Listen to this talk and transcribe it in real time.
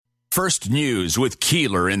First News with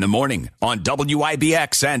Keeler in the morning on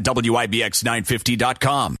WIBX and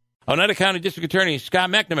WIBX950.com. Oneida County District Attorney Scott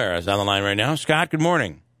McNamara is on the line right now. Scott, good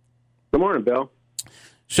morning. Good morning, Bill.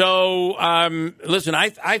 So, listen,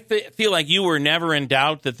 I feel like you were never in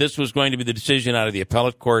doubt that this was going to be the decision out of the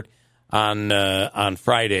appellate court on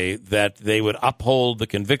Friday, that they would uphold the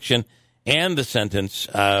conviction and the sentence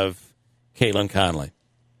of Caitlin Conley.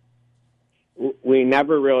 We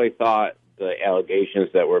never really thought the allegations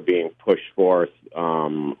that were being pushed forth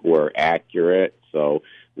were accurate, so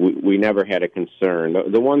we never had a concern.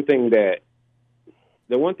 The one thing that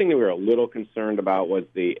we were a little concerned about was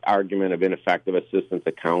the argument of ineffective assistance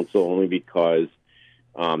of counsel, only because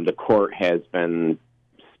the court has been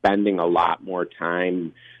spending a lot more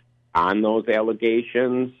time on those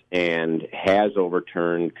allegations and has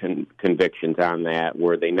overturned convictions on that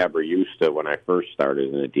where they never used to when I first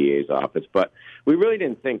started in the DA's office. But we really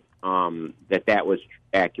didn't think that was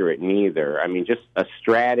accurate neither. I mean, just a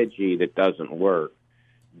strategy that doesn't work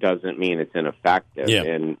doesn't mean it's ineffective. Yeah.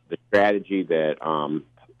 And the strategy that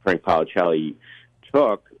Frank Policelli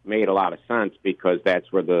took made a lot of sense because that's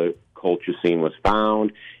where the colchicine was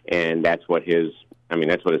found, and that's what his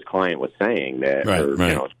client was saying, that right. You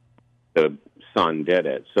know, the son did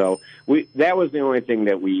it. So that was the only thing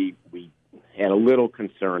that we had a little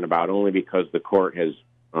concern about, only because the court has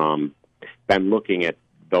been looking at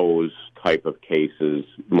those type of cases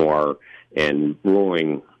more and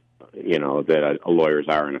ruling, you know, that lawyers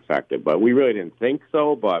are ineffective. But we really didn't think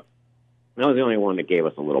so, but that was the only one that gave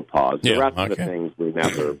us a little pause. The rest of the things we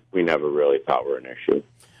never really thought were an issue.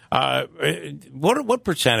 What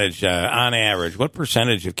percentage, on average, what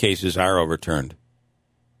percentage of cases are overturned?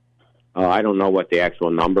 I don't know what the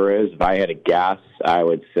actual number is. If I had a guess, I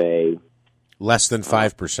would say less than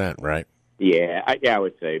 5%, right? Yeah, I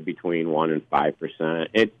would say between 1% and 5%.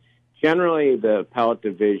 It's generally the appellate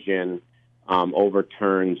division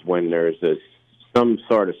overturns when there's some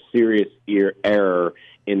sort of serious error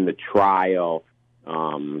in the trial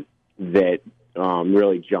that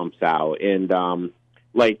really jumps out. And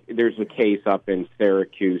like there's a case up in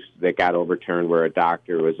Syracuse that got overturned where a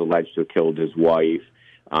doctor was alleged to have killed his wife.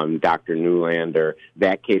 Dr. Newlander,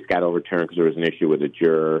 that case got overturned because there was an issue with a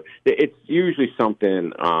juror. It's usually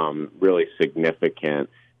something really significant,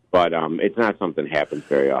 but it's not something that happens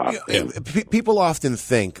very often. People often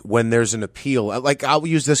think when there's an appeal, like I'll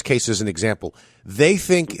use this case as an example, they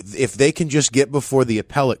think if they can just get before the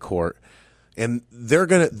appellate court and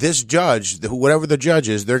this judge, whatever the judge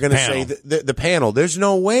is, they're going to say, the panel, there's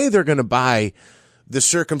no way they're going to buy the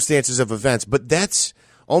circumstances of events, but that's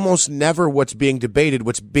almost never what's being debated.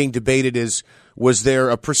 What's being debated is, was there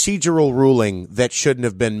a procedural ruling that shouldn't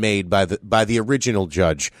have been made by the original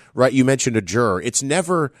judge? Right? You mentioned a juror.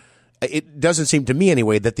 It doesn't seem to me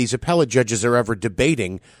anyway that these appellate judges are ever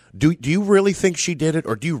debating. Do you really think she did it,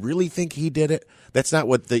 or do you really think he did it? That's not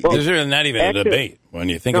what the. There's not even a debate when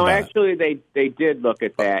you think about it. No, actually, they did look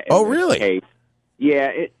at that. Oh, really? Case.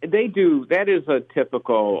 Yeah, they do. That is a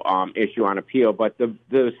typical issue on appeal, but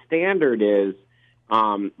the standard is.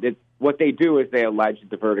 What they do is they allege that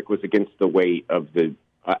the verdict was against the weight of the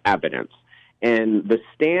evidence. And the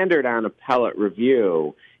standard on appellate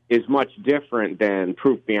review is much different than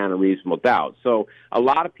proof beyond a reasonable doubt. So a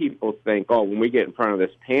lot of people think, when we get in front of this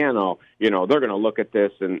panel, you know, they're going to look at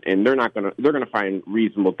this and they're going to find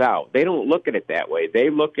reasonable doubt. They don't look at it that way. They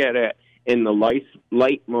look at it in the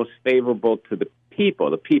light most favorable to the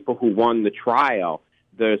people who won the trial.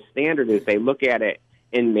 The standard is they look at it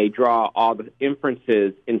and they draw all the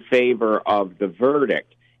inferences in favor of the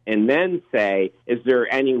verdict, and then say, is there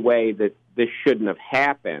any way that this shouldn't have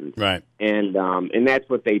happened? Right. And that's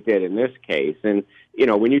what they did in this case. And, you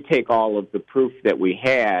know, when you take all of the proof that we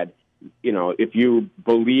had, you know, if you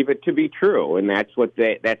believe it to be true, and that's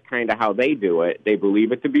kind of how they do it, they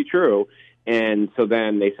believe it to be true. And so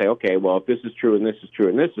then they say, okay, well, if this is true and this is true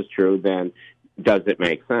and this is true, then does it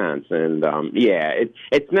make sense? And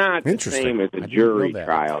it's not the same as a jury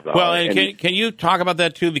trial, though. Well, and can you talk about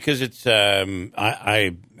that too? Because it's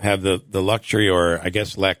I have the luxury, or I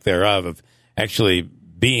guess lack thereof, of actually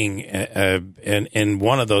being in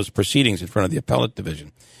one of those proceedings in front of the appellate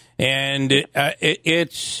division, and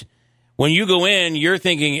it's when you go in, you're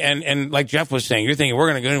thinking, and like Jeff was saying, you're thinking we're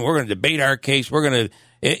going to go in, we're going to debate our case, we're going to.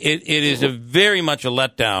 It is very much a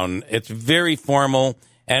letdown. It's very formal.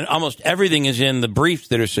 And almost everything is in the briefs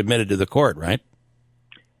that are submitted to the court, right?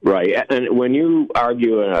 Right. And when you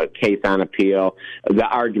argue a case on appeal, the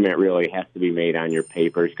argument really has to be made on your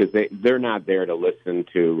papers because they're not there to listen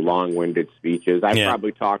to long-winded speeches. I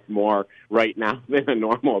probably talk more right now than a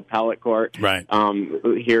normal appellate court. Right.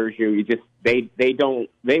 Here's you just they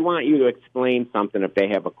want you to explain something if they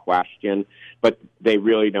have a question, but they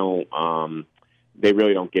really don't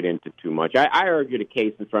get into too much. I argued a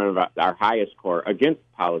case in front of our highest court against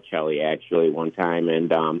Policelli actually one time,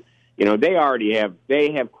 and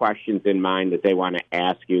they have questions in mind that they want to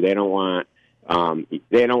ask you. They don't want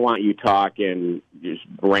you talking, just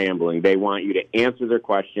rambling. They want you to answer their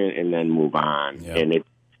question and then move on. Yep. And it's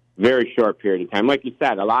a very short period of time. Like you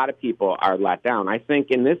said, a lot of people are let down. I think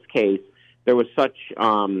in this case there was such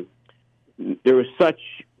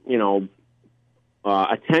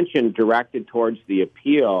attention directed towards the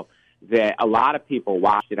appeal that a lot of people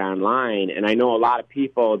watched it online, and I know a lot of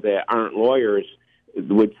people that aren't lawyers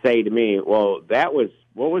would say to me, well,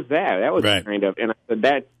 what was that? That was right. Kind of, and I said,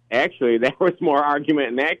 there was more argument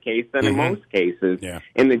in that case than in most cases. Yeah.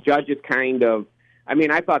 And the judges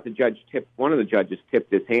I thought one of the judges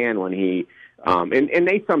tipped his hand when he, and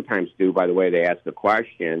they sometimes do, by the way, they ask a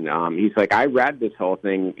question. He's like, I read this whole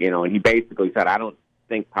thing, and he basically said, I don't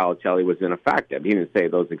think Policelli was ineffective. He didn't say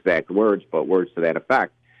those exact words, but words to that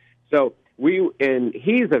effect. So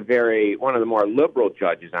he's one of the more liberal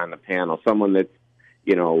judges on the panel, someone that's,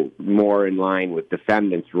 more in line with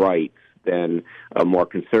defendants' rights than a more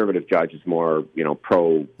conservative judge is more,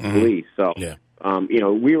 pro-police. So,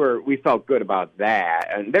 we felt good about that.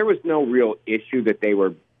 And there was no real issue that they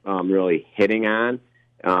were really hitting on.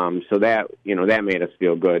 So that made us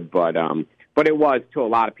feel good. But it was, to a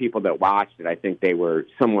lot of people that watched it, I think they were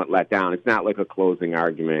somewhat let down. It's not like a closing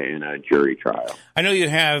argument in a jury trial. I know you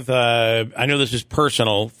have, I know this is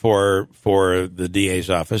personal for the DA's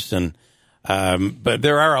office, and but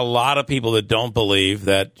there are a lot of people that don't believe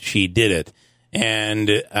that she did it. And,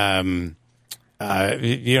 and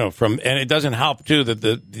it doesn't help, too, that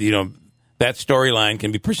that storyline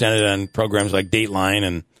can be presented on programs like Dateline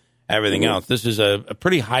and everything else. This is a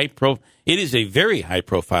pretty it is a very high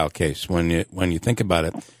profile case when you think about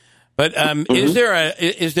it. But is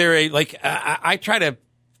there a like I try to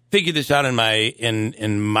figure this out in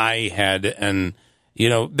my head, and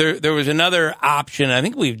there was another option. I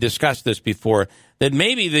think we've discussed this before, that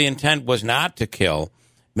maybe the intent was not to kill.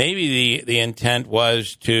 Maybe the intent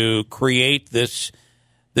was to create this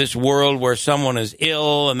world where someone is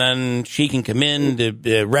ill and then she can come in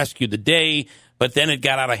to rescue the day. But then it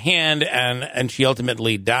got out of hand, and she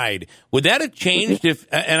ultimately died. Would that have changed if?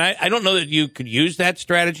 And I don't know that you could use that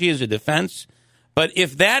strategy as a defense, but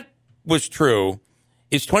if that was true,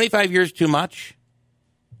 is 25 years too much?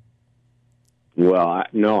 Well,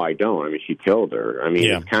 no, I don't. I mean, she killed her. I mean,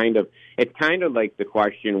 it's kind of like the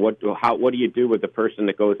question: what do you do with the person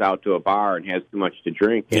that goes out to a bar and has too much to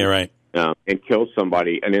drink? Yeah, right. And kills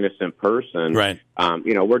somebody, an innocent person. Right.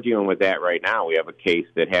 We're dealing with that right now. We have a case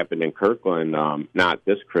that happened in Kirkland, not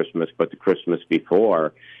this Christmas, but the Christmas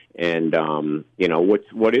before. And,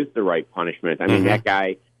 what is the right punishment? I mean, that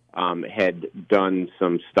guy had done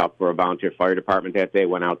some stuff for a volunteer fire department that day,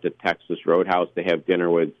 went out to Texas Roadhouse to have dinner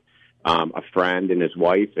with a friend and his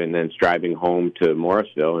wife, and then driving home to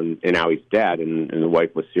Morrisville, and now he's dead, and the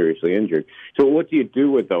wife was seriously injured. So what do you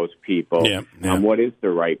do with those people? What is the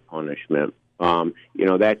right punishment?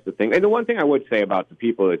 That's the thing. And the one thing I would say about the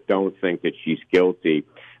people that don't think that she's guilty,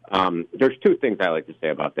 there's two things I like to say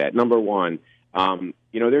about that. Number one,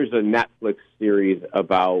 there's a Netflix series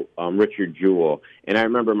about Richard Jewell, and I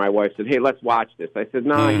remember my wife said, "Hey, let's watch this." I said,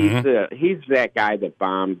 "No, he's that guy that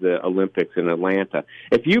bombed the Olympics in Atlanta."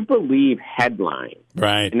 If you believe headlines,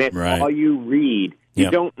 right, and that's all you read,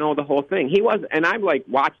 you don't know the whole thing. He was, and I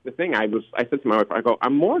watched the thing. I said to my wife,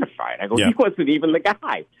 I'm mortified. He wasn't even the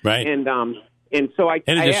guy, right? And so it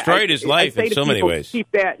destroyed his life in so many ways.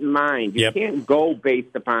 Keep that in mind. You can't go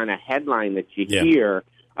based upon a headline that you hear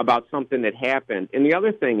about something that happened. And the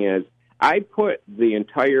other thing is, I put the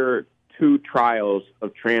entire 2 trials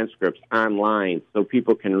of transcripts online so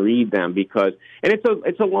people can read them, because, and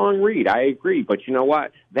it's a long read, I agree, but you know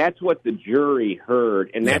what? That's what the jury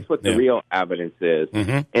heard, and that's what the real evidence is.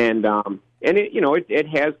 And it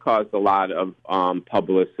has caused a lot of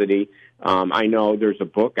publicity. I know there's a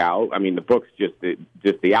book out. I mean, the book's just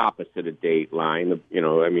the opposite of Dateline.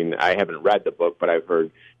 I haven't read the book, but I've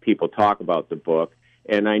heard people talk about the book.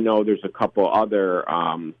 And I know there's a couple other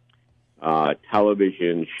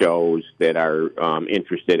television shows that are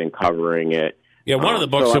interested in covering it. Yeah, one of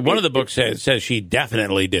the books says she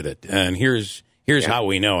definitely did it, and here's how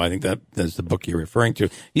we know. I think that's the book you're referring to.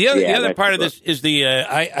 The other part of this is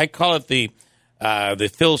I call it the the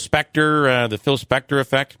Phil Spector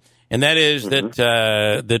effect, and that is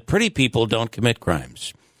that pretty people don't commit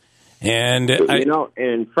crimes. And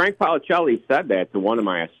and Frank Policelli said that to one of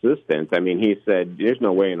my assistants. I mean, he said, "There's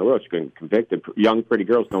no way in the world she's getting convicted. Young, pretty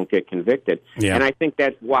girls don't get convicted." Yeah. And I think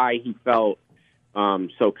that's why he felt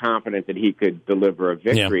so confident that he could deliver a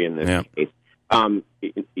victory in this case.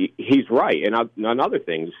 He's right, and other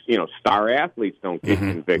things, star athletes don't get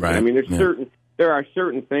convicted. Right. I mean, there are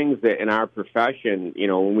certain things that in our profession,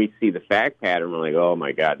 when we see the fact pattern, we're like, oh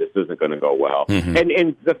my God, this isn't going to go well.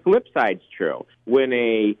 And the flip side's true. When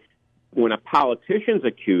a politician's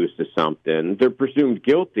accused of something, they're presumed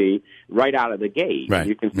guilty right out of the gate. Right.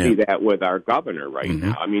 You can see that with our governor right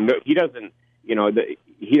now. I mean, he doesn't.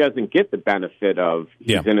 He doesn't get the benefit of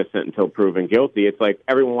he's innocent until proven guilty. It's like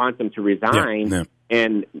everyone wants him to resign,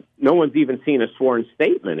 and no one's even seen a sworn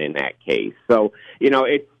statement in that case. So,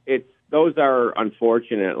 it's those are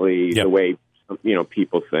unfortunately the way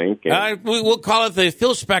people think. We'll call it the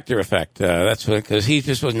Phil Spector effect. That's because he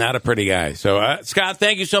just was not a pretty guy. So, Scott,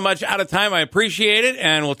 thank you so much. Out of time, I appreciate it,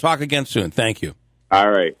 and we'll talk again soon. Thank you. All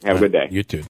right. Have a good day. You too.